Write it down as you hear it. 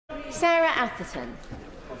Sarah Atherton.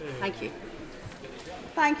 Thank you.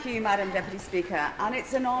 Thank you, Madam Deputy Speaker, and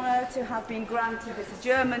it's an honour to have been granted this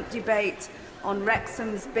adjournment debate on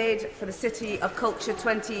Wrexham's bid for the City of Culture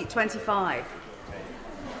 2025.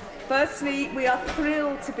 Firstly, we are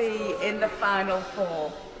thrilled to be in the final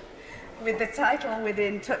four, with the title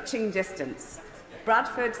within touching distance.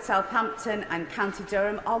 Bradford, Southampton and County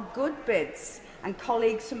Durham are good bids, and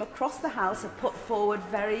colleagues from across the House have put forward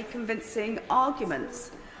very convincing arguments.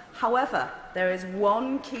 However, there is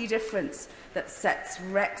one key difference that sets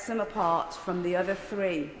Wrexham apart from the other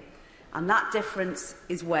three, and that difference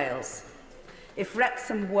is Wales. If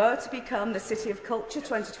Wrexham were to become the City of Culture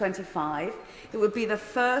 2025, it would be the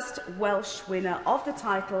first Welsh winner of the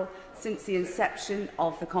title since the inception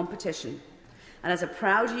of the competition. And as a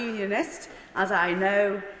proud unionist, as I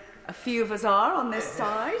know a few of us are on this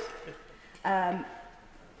side, a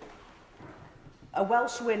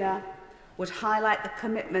Welsh winner would highlight the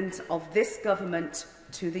commitment of this government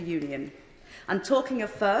to the union. And talking of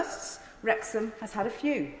firsts, Wrexham has had a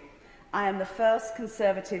few. I am the first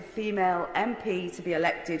Conservative female MP to be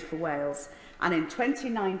elected for Wales, and in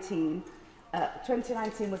 2019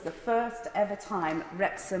 was the first ever time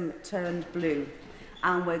Wrexham turned blue.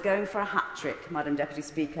 And we're going for a hat-trick, Madam Deputy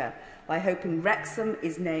Speaker, by hoping Wrexham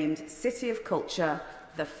is named City of Culture,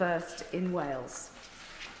 the first in Wales.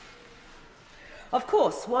 Of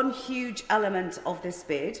course, one huge element of this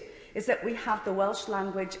bid is that we have the Welsh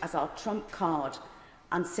language as our trump card,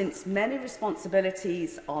 and since many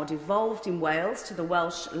responsibilities are devolved in Wales to the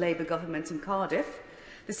Welsh Labour government in Cardiff,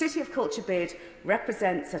 the City of Culture bid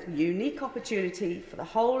represents a unique opportunity for the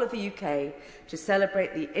whole of the UK to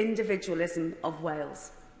celebrate the individualism of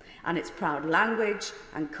Wales and its proud language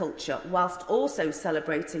and culture, whilst also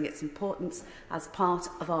celebrating its importance as part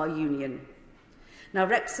of our union. Now,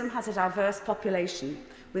 Wrexham has a diverse population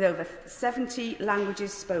with over 70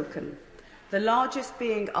 languages spoken, the largest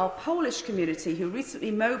being our Polish community, who recently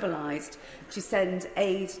mobilised to send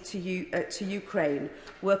aid to Ukraine,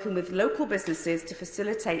 working with local businesses to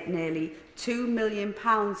facilitate nearly £2 million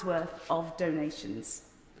worth of donations.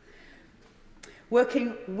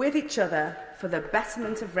 Working with each other for the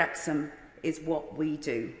betterment of Wrexham is what we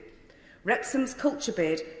do. Wrexham's culture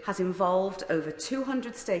bid has involved over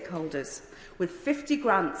 200 stakeholders, with 50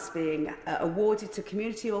 grants being awarded to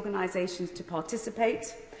community organisations to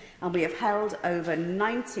participate, and we have held over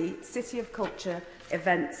 90 City of Culture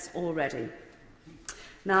events already.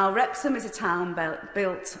 Now, Wrexham is a town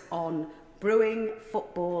built on brewing,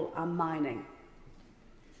 football and mining.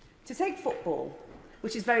 To take football,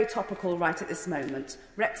 which is very topical right at this moment,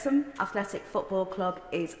 Wrexham Athletic Football Club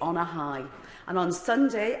is on a high. And on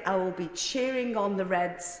Sunday, I will be cheering on the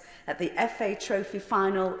Reds at the FA Trophy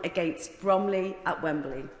final against Bromley at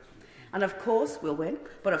Wembley. And of course, we'll win,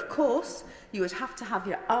 but of course, you would have to have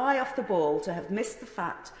your eye off the ball to have missed the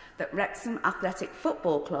fact that Wrexham Athletic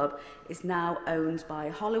Football Club is now owned by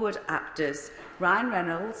Hollywood actors Ryan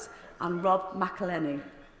Reynolds and Rob McElhenney.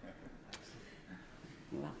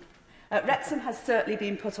 Wrexham has certainly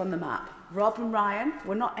been put on the map. Rob and Ryan,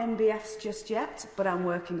 we're not MBFs just yet, but I'm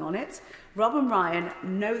working on it. Rob and Ryan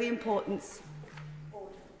know the importance.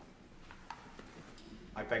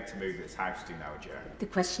 I beg to move this House to now adjourn. The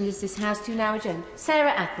question is this House to now adjourn.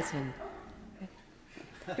 Sarah Atherton.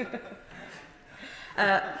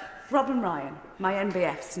 Rob and Ryan, my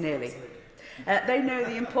NBFs nearly. They know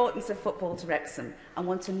the importance of football to Wrexham and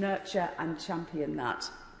want to nurture and champion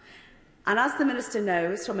that. And as the Minister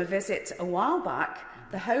knows from a visit a while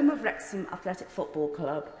back, the home of Wrexham Athletic Football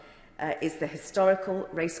Club is the historical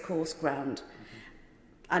racecourse ground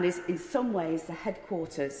and is in some ways the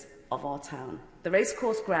headquarters of our town. The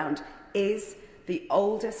racecourse ground is the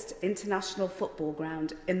oldest international football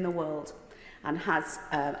ground in the world and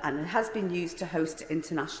has been used to host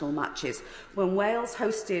international matches. When Wales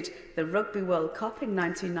hosted the Rugby World Cup in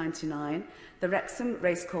 1999, the Wrexham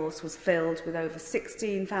racecourse was filled with over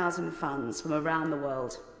 16,000 fans from around the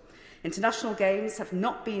world. International games have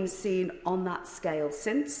not been seen on that scale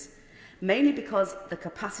since, mainly because the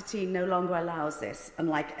capacity no longer allows this. And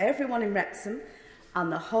like everyone in Wrexham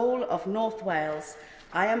and the whole of North Wales,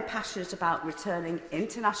 I am passionate about returning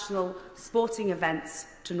international sporting events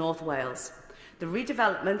to North Wales. The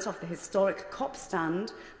redevelopment of the historic Cop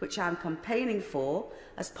Stand, which I am campaigning for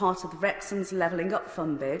as part of Wrexham's Levelling Up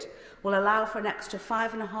Fund bid, will allow for an extra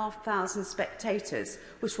 5,500 spectators,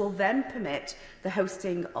 which will then permit the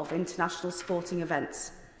hosting of international sporting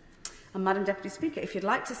events. And Madam Deputy Speaker, if you'd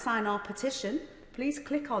like to sign our petition, please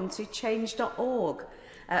click on to change.org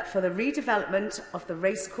for the redevelopment of the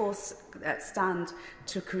racecourse stand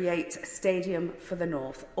to create a stadium for the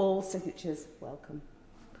North. All signatures welcome.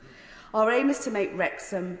 Our aim is to make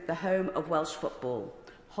Wrexham the home of Welsh football.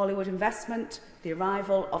 Hollywood investment, the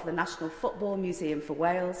arrival of the National Football Museum for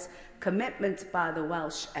Wales, commitment by the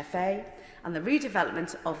Welsh FA, and the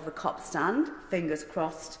redevelopment of the Cop Stand, fingers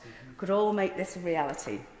crossed, could all make this a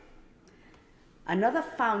reality. Another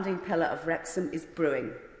founding pillar of Wrexham is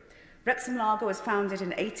brewing. Wrexham Lager was founded in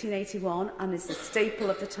 1881 and is the staple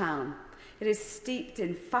of the town. It is steeped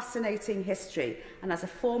in fascinating history, and as a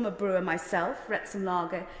former brewer myself, Wrexham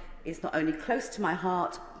Lager is not only close to my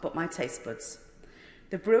heart, but my taste buds.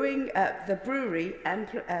 The brewery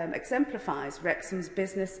exemplifies Wrexham's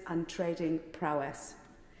business and trading prowess.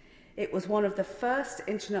 It was one of the first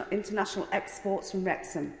international exports from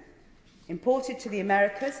Wrexham, imported to the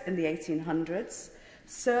Americas in the 1800s,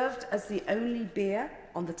 served as the only beer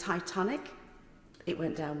on the Titanic. It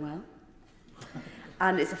went down well.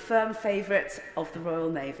 And is a firm favourite of the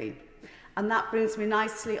Royal Navy. And that brings me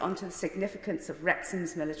nicely onto the significance of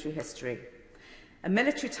Wrexham's military history. A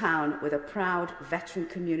military town with a proud veteran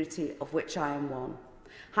community of which I am one.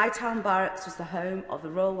 Hightown Barracks was the home of the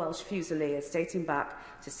Royal Welsh Fusiliers dating back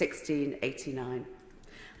to 1689.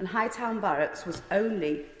 And Hightown Barracks was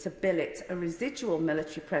only to billet a residual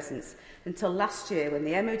military presence until last year, when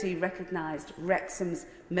the MOD recognised Wrexham's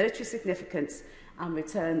military significance and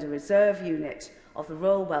returned a reserve unit of the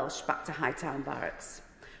Royal Welsh back to Hightown Barracks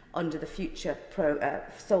under the Future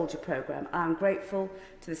Soldier Programme. I'm grateful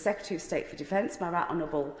to the Secretary of State for Defence, my right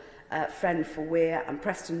honourable friend for Weir and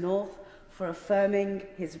Preston North, for affirming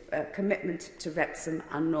his commitment to Wrexham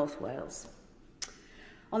and North Wales.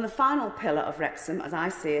 On the final pillar of Wrexham, as I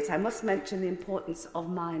see it, I must mention the importance of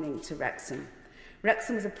mining to Wrexham.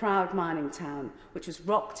 Wrexham is a proud mining town, which was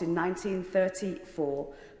rocked in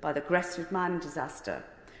 1934 by the Gresford mining disaster,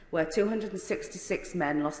 where 266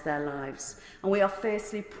 men lost their lives. And we are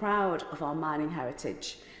fiercely proud of our mining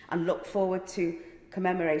heritage and look forward to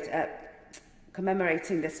commemorating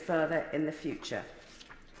this further in the future.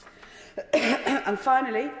 And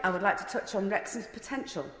finally, I would like to touch on Wrexham's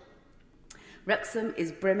potential. Wrexham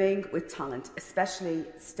is brimming with talent, especially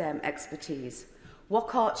STEM expertise.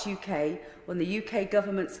 Wockhardt UK won the UK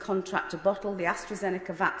government's contract to bottle the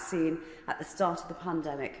AstraZeneca vaccine at the start of the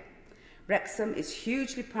pandemic. Wrexham is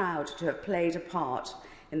hugely proud to have played a part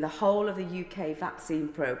in the whole of the UK vaccine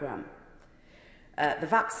programme. The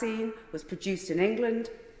vaccine was produced in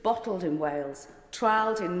England, bottled in Wales,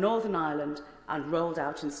 trialled in Northern Ireland and rolled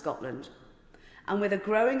out in Scotland. And with a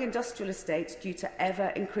growing industrial estate due to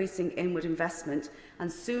ever-increasing inward investment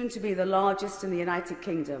and soon to be the largest in the United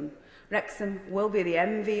Kingdom, Wrexham will be the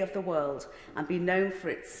envy of the world and be known for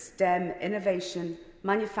its STEM innovation,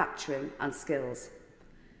 manufacturing and skills.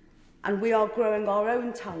 And we are growing our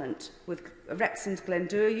own talent with Wrexham's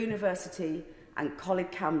Glendower University and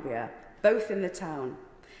Coleg Cambria, both in the town.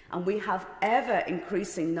 And we have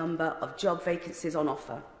ever-increasing number of job vacancies on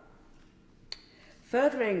offer.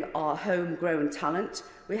 Furthering our homegrown talent,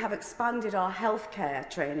 we have expanded our healthcare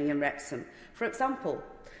training in Wrexham. For example,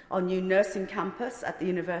 our new nursing campus at the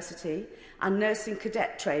university and nursing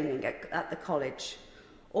cadet training at the college,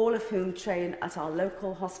 all of whom train at our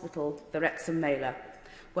local hospital, the Wrexham Mailer,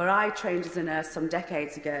 where I trained as a nurse some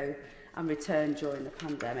decades ago and returned during the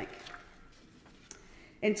pandemic.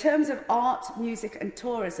 In terms of art, music and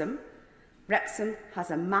tourism, Wrexham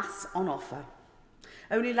has a mass on offer.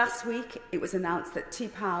 Only last week, it was announced that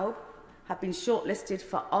T-Pow had been shortlisted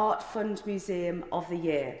for Art Fund Museum of the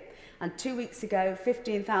Year. And 2 weeks ago,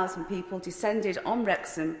 15,000 people descended on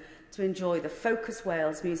Wrexham to enjoy the Focus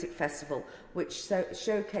Wales Music Festival, which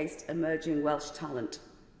showcased emerging Welsh talent.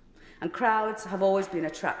 And crowds have always been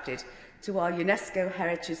attracted to our UNESCO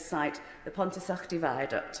heritage site, the Pontysachdy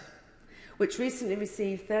Viaduct, which recently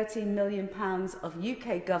received £13 million of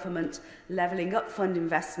UK government levelling up fund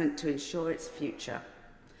investment to ensure its future.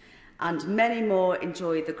 And many more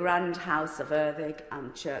enjoy the grand house of Erddig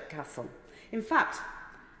and Chirk Castle. In fact,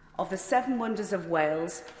 of the 7 wonders of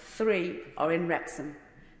Wales, 3 are in Wrexham.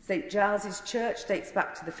 St Giles's Church dates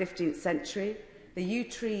back to the 15th century, the yew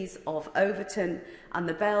trees of Atherton and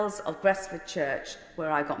the bells of Gresford Church,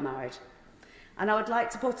 where I got married. And I would like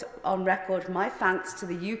to put on record my thanks to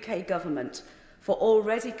the UK government for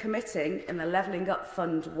already committing in the Levelling Up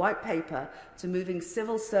Fund white paper to moving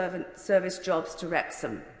civil service jobs to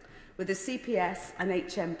Wrexham. With the CPS and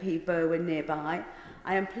HMP Berwyn nearby,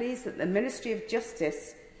 I am pleased that the Ministry of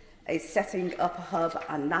Justice is setting up a hub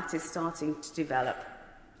and that is starting to develop.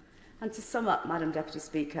 And to sum up, Madam Deputy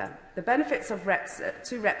Speaker, the benefits of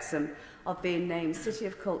Wrexham of being named City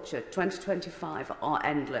of Culture 2025 are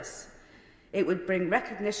endless. It would bring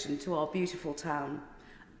recognition to our beautiful town,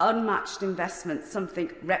 unmatched investment, something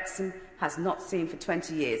Wrexham has not seen for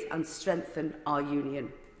 20 years, and strengthen our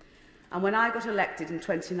union. And when I got elected in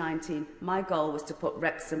 2019, my goal was to put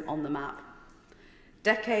Wrexham on the map.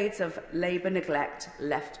 Decades of Labour neglect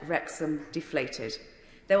left Wrexham deflated.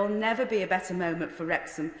 There will never be a better moment for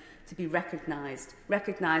Wrexham to be recognised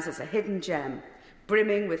as a hidden gem,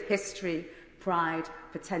 brimming with history, pride,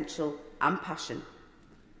 potential and passion.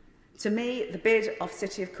 To me, the bid of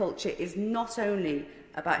City of Culture is not only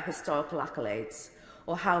about historical accolades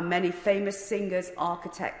or how many famous singers,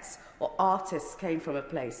 architects or artists came from a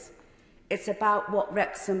place. It's about what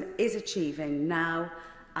Wrexham is achieving now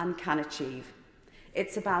and can achieve.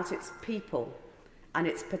 It's about its people and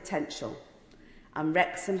its potential. And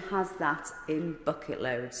Wrexham has that in bucket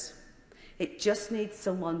loads. It just needs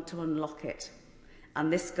someone to unlock it.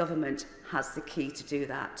 And this government has the key to do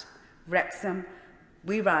that. Wrexham,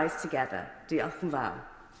 we rise together. Diolch yn fawr.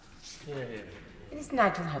 It is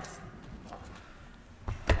Nigel Hudson.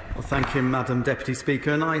 Well, thank you, Madam Deputy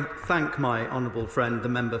Speaker, and I thank my honourable friend, the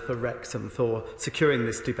member for Wrexham, for securing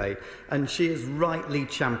this debate. And she is rightly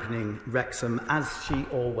championing Wrexham, as she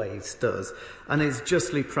always does, and is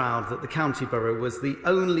justly proud that the county borough was the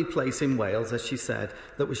only place in Wales, as she said,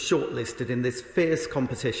 that was shortlisted in this fierce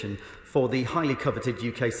competition for the highly coveted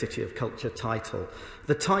UK City of Culture title.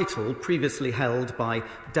 The title, previously held by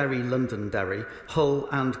Derry, Londonderry, Hull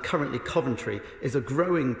and currently Coventry, is a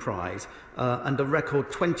growing prize and a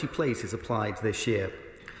record 20 places applied this year.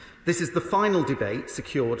 This is the final debate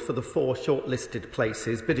secured for the 4 shortlisted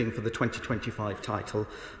places bidding for the 2025 title,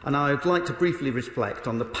 and I would like to briefly reflect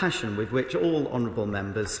on the passion with which all honourable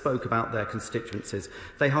members spoke about their constituencies.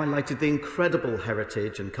 They highlighted the incredible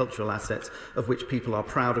heritage and cultural assets of which people are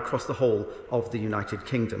proud across the whole of the United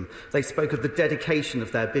Kingdom. They spoke of the dedication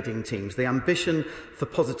of their bidding teams, the ambition for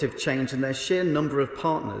positive change and their sheer number of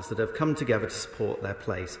partners that have come together to support their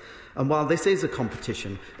place. And while this is a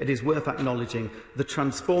competition, it is worth acknowledging the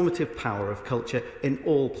transformative power of culture in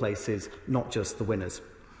all places, not just the winners.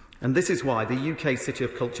 And this is why the UK City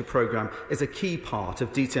of Culture programme is a key part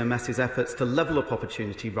of DCMS's efforts to level up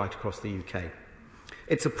opportunity right across the UK.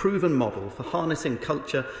 It's a proven model for harnessing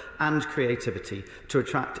culture and creativity to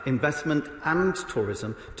attract investment and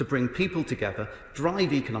tourism, to bring people together,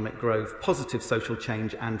 drive economic growth, positive social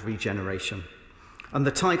change and regeneration. And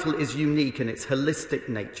the title is unique in its holistic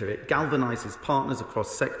nature. It galvanises partners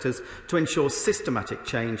across sectors to ensure systematic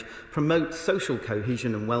change, promotes social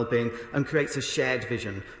cohesion and well-being, and creates a shared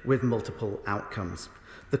vision with multiple outcomes.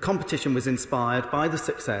 The competition was inspired by the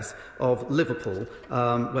success of Liverpool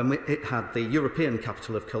when it had the European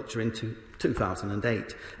Capital of Culture in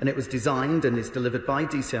 2008, and it was designed and is delivered by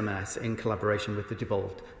DCMS in collaboration with the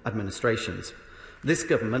devolved administrations. This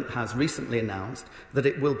government has recently announced that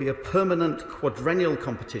it will be a permanent quadrennial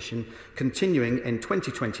competition continuing in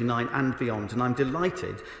 2029 and beyond, and I'm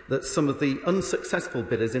delighted that some of the unsuccessful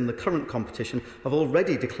bidders in the current competition have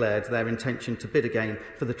already declared their intention to bid again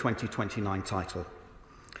for the 2029 title.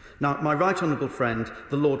 Now, my right honourable friend,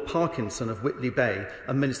 the Lord Parkinson of Whitley Bay,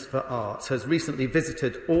 a Minister for Arts, has recently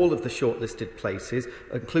visited all of the shortlisted places,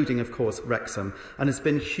 including, of course, Wrexham, and has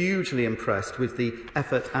been hugely impressed with the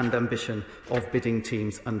effort and ambition of bidding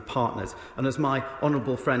teams and partners. And as my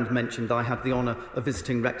honourable friend mentioned, I had the honour of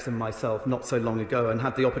visiting Wrexham myself not so long ago and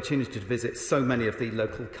had the opportunity to visit so many of the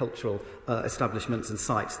local cultural establishments and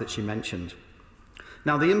sites that she mentioned.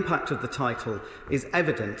 Now, the impact of the title is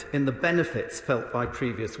evident in the benefits felt by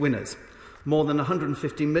previous winners. More than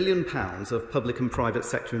 £150 million of public and private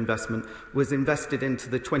sector investment was invested into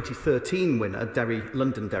the 2013 winner, Derry,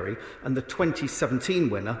 Londonderry, and the 2017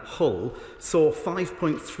 winner, Hull, saw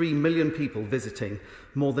 5.3 million people visiting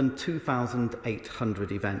more than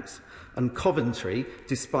 2,800 events. And Coventry,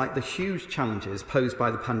 despite the huge challenges posed by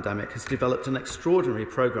the pandemic, has developed an extraordinary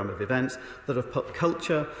programme of events that have put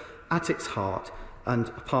culture at its heart and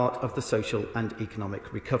a part of the social and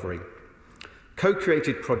economic recovery.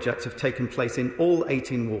 Co-created projects have taken place in all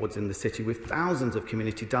 18 wards in the city, with thousands of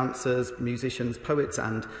community dancers, musicians, poets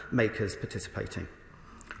and makers participating.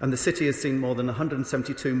 And the city has seen more than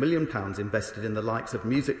 £172 million invested in the likes of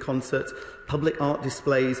music concerts, public art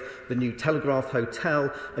displays, the new Telegraph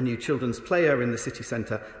Hotel, a new children's play area in the city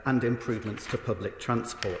centre and improvements to public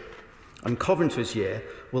transport. And Coventry's year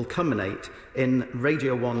will culminate in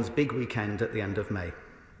Radio 1's big weekend at the end of May.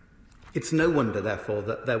 It's no wonder, therefore,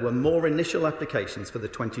 that there were more initial applications for the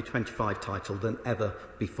 2025 title than ever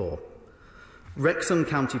before. Wrexham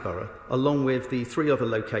County Borough, along with the 3 other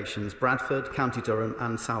locations, Bradford, County Durham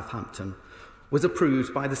and Southampton, was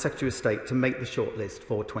approved by the Secretary of State to make the shortlist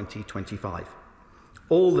for 2025.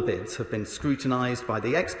 All the bids have been scrutinised by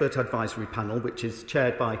the Expert Advisory Panel, which is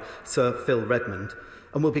chaired by Sir Phil Redmond,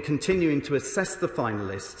 and will be continuing to assess the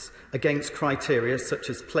finalists against criteria such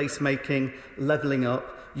as placemaking, levelling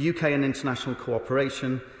up, UK and international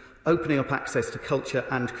cooperation, opening up access to culture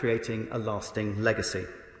and creating a lasting legacy.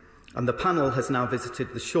 And the panel has now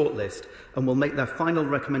visited the shortlist and will make their final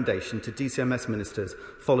recommendation to DCMS ministers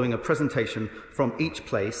following a presentation from each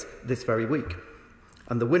place this very week.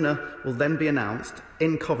 And the winner will then be announced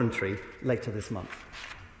in Coventry later this month.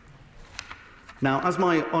 Now, as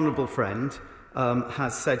my honourable friend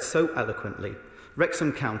has said so eloquently,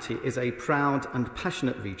 Wrexham County is a proud and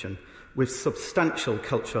passionate region with substantial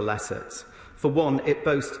cultural assets. For one, it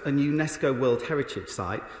boasts a UNESCO World Heritage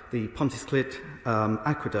Site, the Pontisclit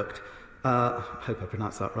Aqueduct. I hope I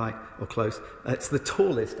pronounced that right, or close. It's the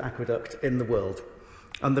tallest aqueduct in the world.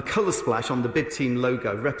 And the colour splash on the bid team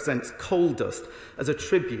logo represents coal dust as a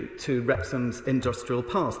tribute to Wrexham's industrial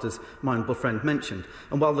past, as my honourable friend mentioned.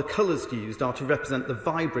 And while the colours used are to represent the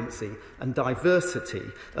vibrancy and diversity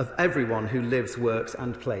of everyone who lives, works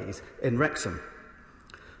and plays in Wrexham.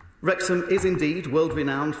 Wrexham is indeed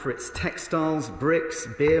world-renowned for its textiles, bricks,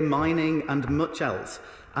 beer, mining and much else,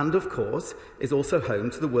 and of course is also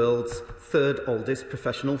home to the world's third oldest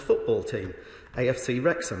professional football team, AFC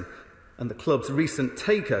Wrexham, and the club's recent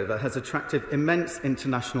takeover has attracted immense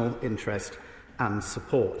international interest and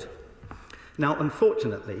support. Now,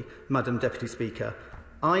 unfortunately, Madam Deputy Speaker,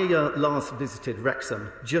 I last visited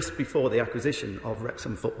Wrexham just before the acquisition of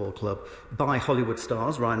Wrexham Football Club by Hollywood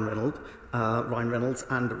stars Ryan Reynolds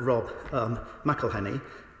and Rob McElhenney,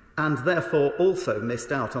 and therefore also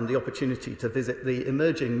missed out on the opportunity to visit the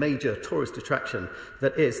emerging major tourist attraction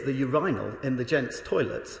that is the urinal in the gents'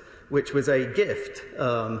 toilets, which was a gift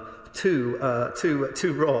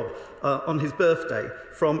to Rob on his birthday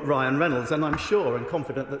from Ryan Reynolds, and I'm sure and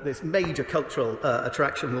confident that this major cultural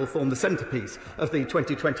attraction will form the centrepiece of the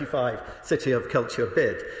 2025 City of Culture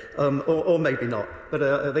bid, or maybe not,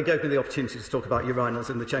 but they gave me the opportunity to talk about urinals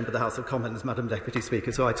in the Chamber of the House of Commons, Madam Deputy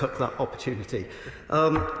Speaker, so I took that opportunity.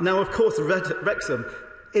 Now, of course, Wrexham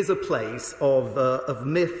is a place of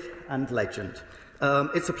myth and legend.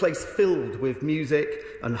 It's a place filled with music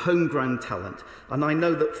and homegrown talent, and I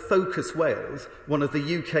know that Focus Wales, one of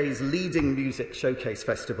the UK's leading music showcase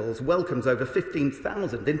festivals, welcomes over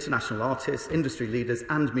 15,000 international artists, industry leaders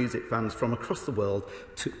and music fans from across the world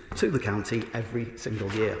to the county every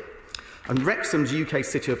single year. And Wrexham's UK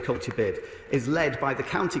City of Culture bid is led by the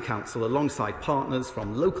County Council alongside partners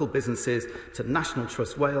from local businesses to National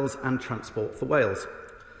Trust Wales and Transport for Wales.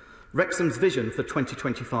 Wrexham's vision for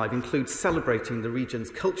 2025 includes celebrating the region's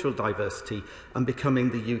cultural diversity and becoming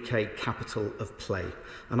the UK capital of play.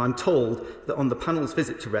 And I'm told that on the panel's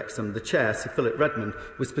visit to Wrexham, the chair, Sir Philip Redmond,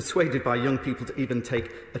 was persuaded by young people to even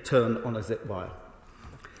take a turn on a zip wire.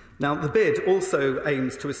 Now, the bid also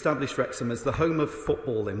aims to establish Wrexham as the home of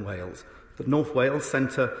football in Wales, the North Wales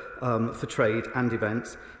Centre for Trade and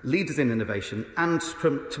Events, leaders in innovation, and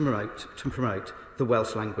to promote the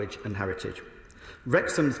Welsh language and heritage.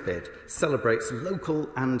 Wrexham's bid celebrates local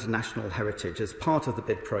and national heritage. As part of the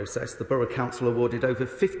bid process, the Borough Council awarded over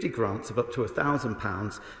 50 grants of up to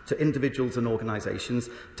 £1,000 to individuals and organisations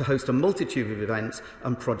to host a multitude of events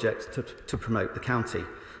and projects to promote the county.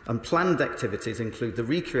 And planned activities include the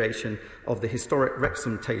recreation of the historic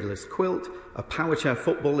Wrexham Tailor's Quilt, a power chair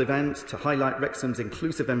football event to highlight Wrexham's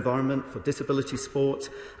inclusive environment for disability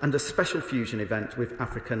sports, and a special fusion event with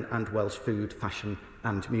African and Welsh food, fashion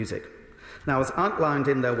and music. Now, as outlined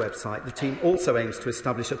in their website, the team also aims to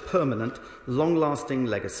establish a permanent, long-lasting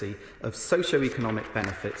legacy of socio-economic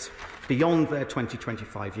benefits beyond their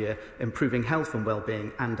 2025 year, improving health and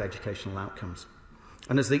well-being and educational outcomes.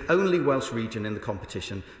 And as the only Welsh region in the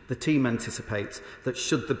competition, the team anticipates that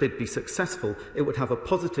should the bid be successful, it would have a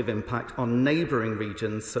positive impact on neighbouring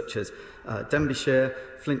regions such as Denbighshire,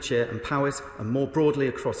 Flintshire and Powys, and more broadly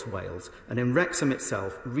across Wales. And in Wrexham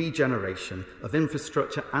itself, regeneration of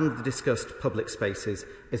infrastructure and the discussed public spaces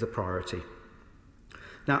is a priority.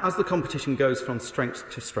 Now, as the competition goes from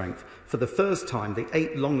strength to strength, for the first time, the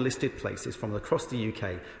 8 long-listed places from across the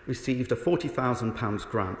UK received a £40,000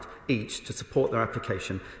 grant each to support their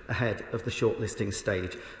application ahead of the shortlisting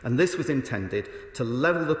stage. And this was intended to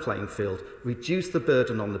level the playing field, reduce the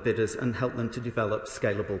burden on the bidders and help them to develop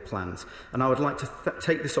scalable plans. And I would like to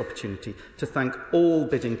take this opportunity to thank all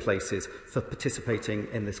bidding places for participating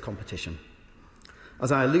in this competition.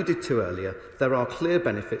 As I alluded to earlier, there are clear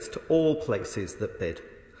benefits to all places that bid.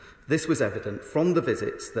 This was evident from the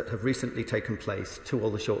visits that have recently taken place to all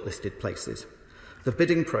the shortlisted places. The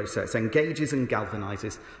bidding process engages and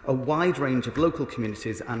galvanises a wide range of local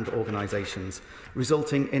communities and organisations,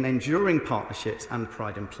 resulting in enduring partnerships and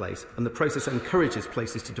pride in place. And the process encourages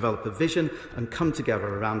places to develop a vision and come together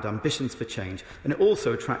around ambitions for change. And it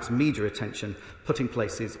also attracts media attention, putting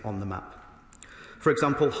places on the map. For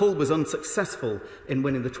example, Hull was unsuccessful in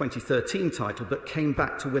winning the 2013 title, but came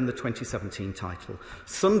back to win the 2017 title.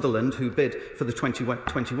 Sunderland, who bid for the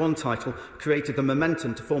 2021 title, created the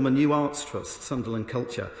momentum to form a new arts trust, Sunderland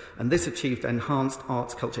Culture, and this achieved enhanced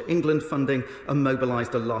Arts Culture England funding and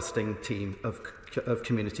mobilised a lasting team of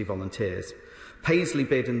community volunteers. Paisley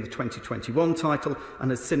bid in the 2021 title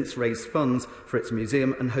and has since raised funds for its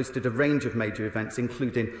museum and hosted a range of major events,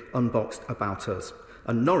 including Unboxed About Us.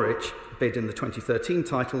 And Norwich, bid in the 2013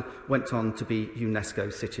 title, went on to be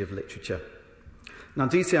UNESCO City of Literature. Now,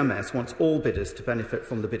 DCMS wants all bidders to benefit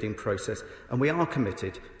from the bidding process, and we are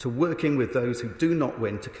committed to working with those who do not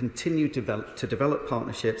win to continue to develop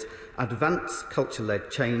partnerships, advance culture-led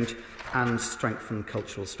change and strengthen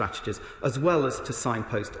cultural strategies, as well as to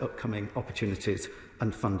signpost upcoming opportunities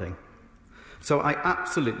and funding. So I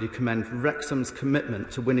absolutely commend Wrexham's commitment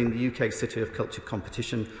to winning the UK City of Culture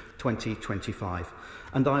Competition 2025,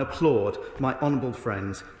 and I applaud my honourable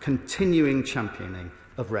friends' continuing championing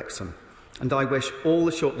of Wrexham. And I wish all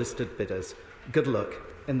the shortlisted bidders good luck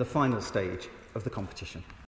in the final stage of the competition.